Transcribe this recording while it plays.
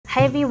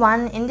Hi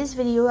everyone, in this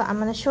video I'm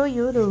going to show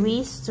you the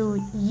ways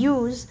to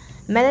use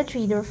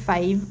Metatrader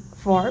 5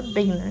 for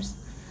beginners.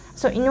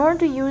 So in order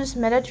to use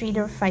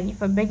Metatrader 5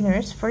 for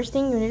beginners, first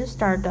thing you need to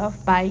start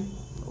off by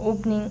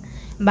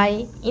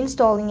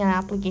installing an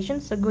application.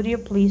 So go to your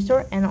Play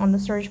Store and on the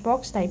search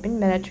box type in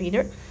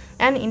Metatrader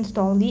and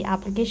install the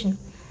application.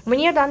 When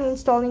you're done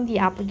installing the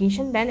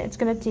application, then it's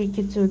going to take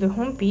you to the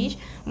home page,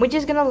 which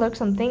is going to look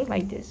something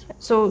like this.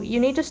 So you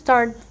need to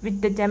start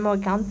with the demo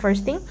account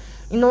first thing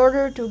in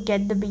order to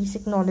get the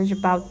basic knowledge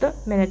about the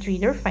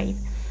Metatrader 5.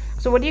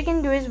 So what you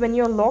can do is when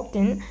you're logged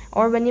in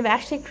or when you've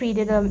actually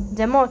created a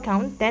demo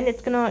account, then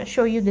it's going to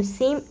show you the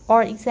same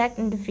or exact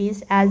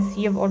interface as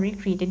you've already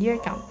created your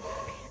account.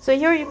 So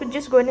here you could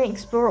just go ahead and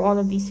explore all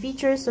of these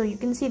features. So you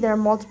can see there are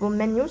multiple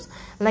menus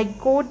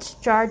like codes,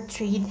 chart,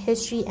 trade,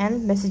 history,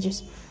 and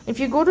messages. If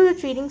you go to the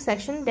trading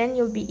section, then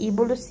you'll be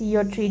able to see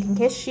your trading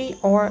history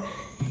or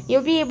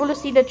you'll be able to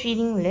see the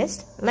trading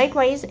list.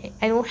 Likewise,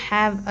 I don't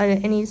have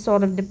any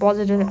sort of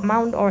deposited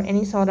amount or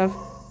any sort of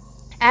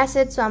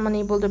asset, so I'm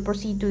unable to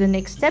proceed to the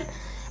next step.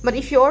 But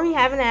if you already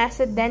have an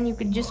asset, then you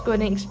could just go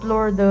ahead and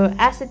explore the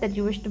asset that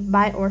you wish to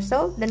buy or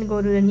sell. Then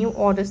go to the new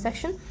order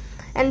section.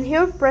 And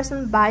here press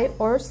on buy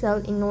or sell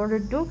in order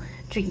to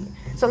trade.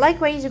 So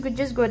likewise, you could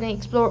just go ahead and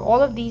explore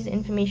all of these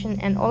information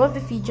and all of the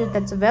features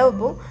that's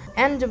available.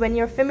 And when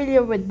you're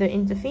familiar with the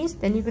interface,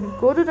 then you could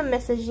go to the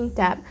messaging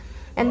tab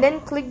and then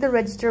click the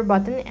register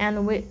button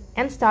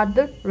and start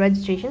the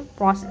registration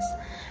process.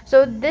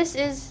 So this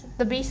is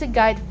the basic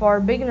guide for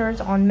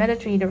beginners on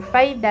Metatrader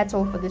 5. That's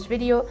all for this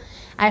video.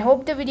 I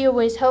hope the video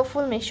was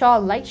helpful. Make sure to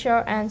like,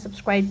 share and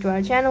subscribe to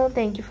our channel.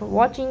 Thank you for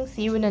watching.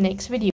 See you in the next video.